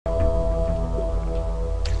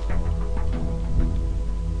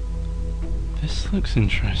This looks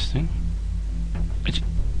interesting.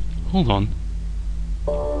 Hold on.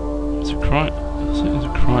 It's like there's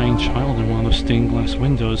a crying child in one of those stained glass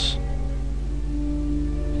windows.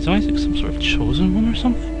 Is Isaac some sort of chosen one or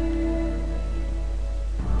something?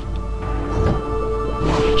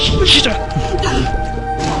 Shit!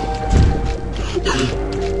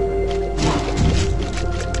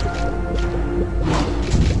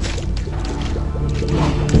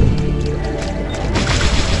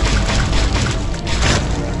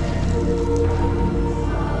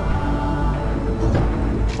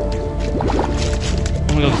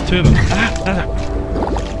 Oh my god, there's two of them.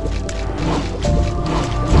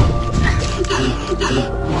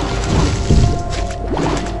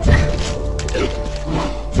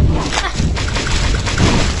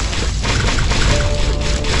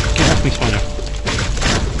 Get off me, spider.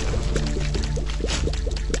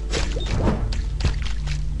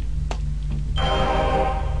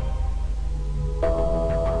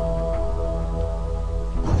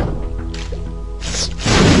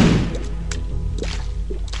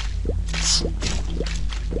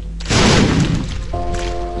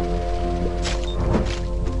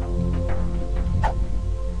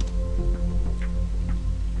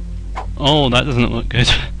 Oh, that doesn't look good.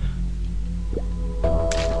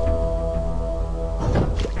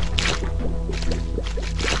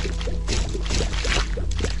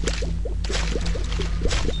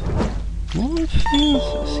 What if things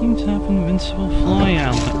seem to have invincible fly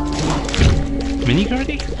out? Mini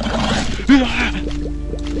Guardy?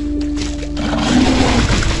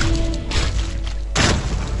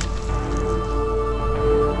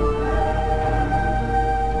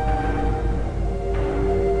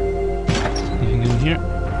 Here.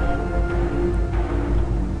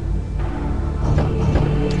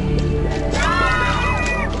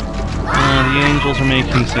 The angels are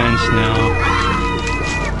making sense now.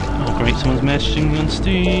 Oh great, someone's messaging me on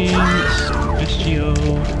Steam. SGO.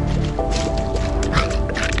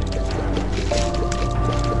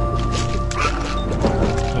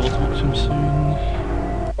 I will talk to him soon.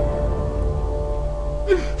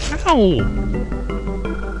 Ow!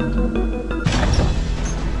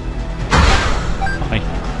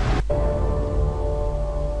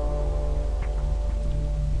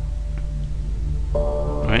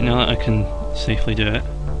 Right, now that I can safely do it.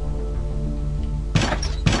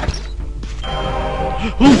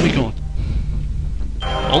 Oh my god!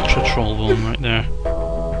 Ultra troll bone right there.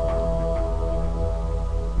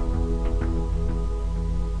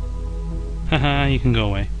 Haha, you can go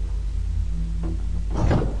away.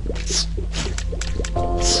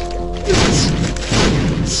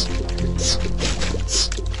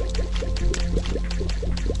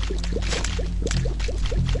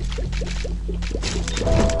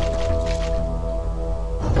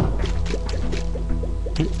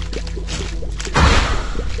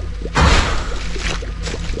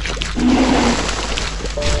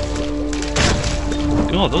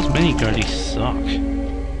 God, those mini guardies suck.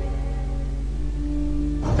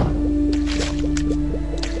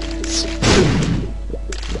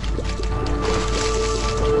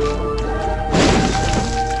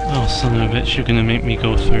 Oh, son of a bitch, you're gonna make me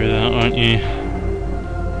go through that, aren't you?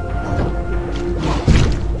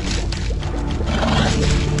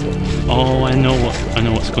 Oh, I know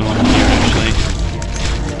what's going on here actually.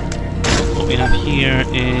 What we have here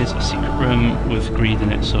is a secret room with greed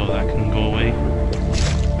in it, so that can go away.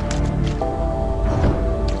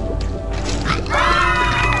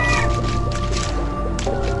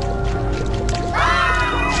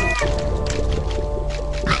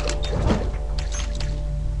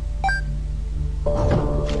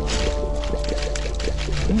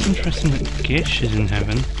 Interesting that Gish is in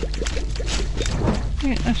heaven.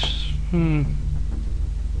 Yeah, that's...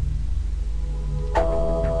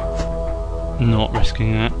 Not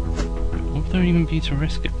risking that. What would there even be to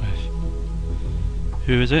risk it with?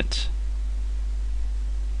 Who is it?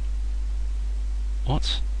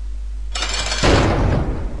 What?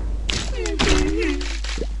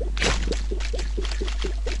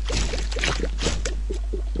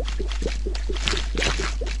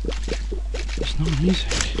 There's no music.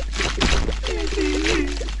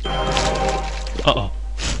 Uh-oh.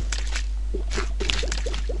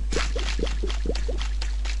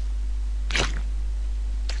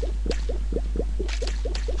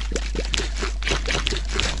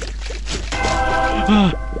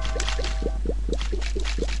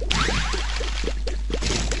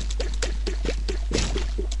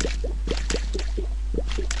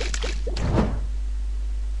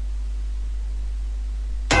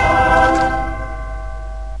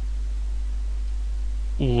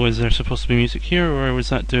 Was there supposed to be music here, or was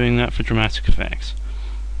that doing that for dramatic effects?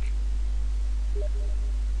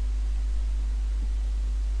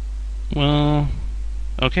 Well,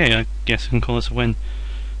 okay, I guess I can call this a win.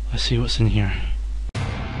 Let's see what's in here.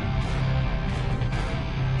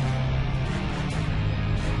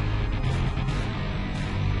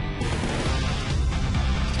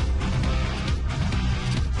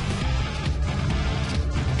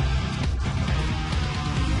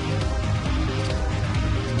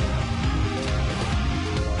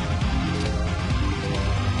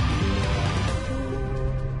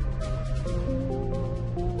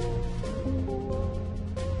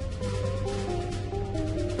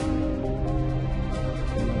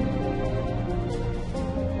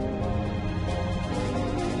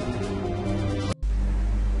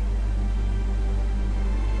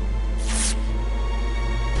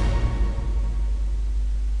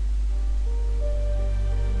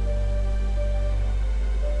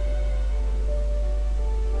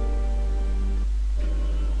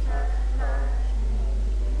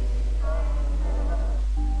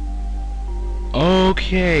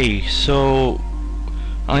 Okay, so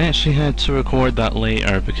I actually had to record that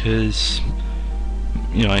later because,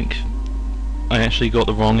 you know, like, I actually got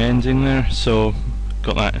the wrong ending there, so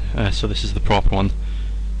got that, so this is the proper one.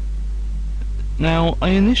 Now, I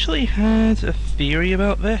initially had a theory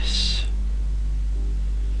about this,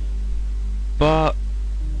 but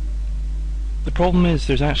the problem is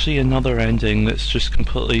there's actually another ending that's just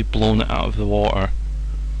completely blown it out of the water.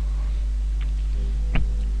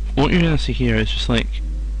 What you're going to see here is just like,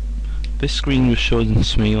 this screen was shown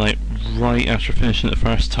to me like right after finishing it the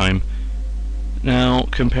first time. Now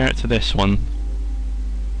compare it to this one.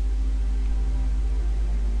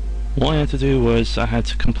 What I had to do was I had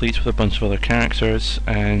to complete with a bunch of other characters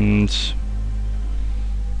and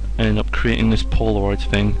end up creating this Polaroid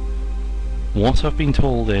thing. What I've been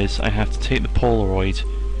told is I have to take the Polaroid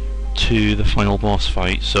to the final boss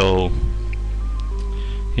fight, so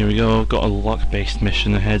here we go. I've got a luck-based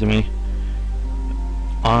mission ahead of me.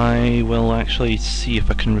 I will actually see if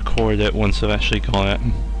I can record it once I've actually got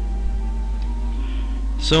it.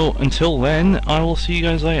 So until then, I will see you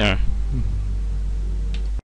guys later.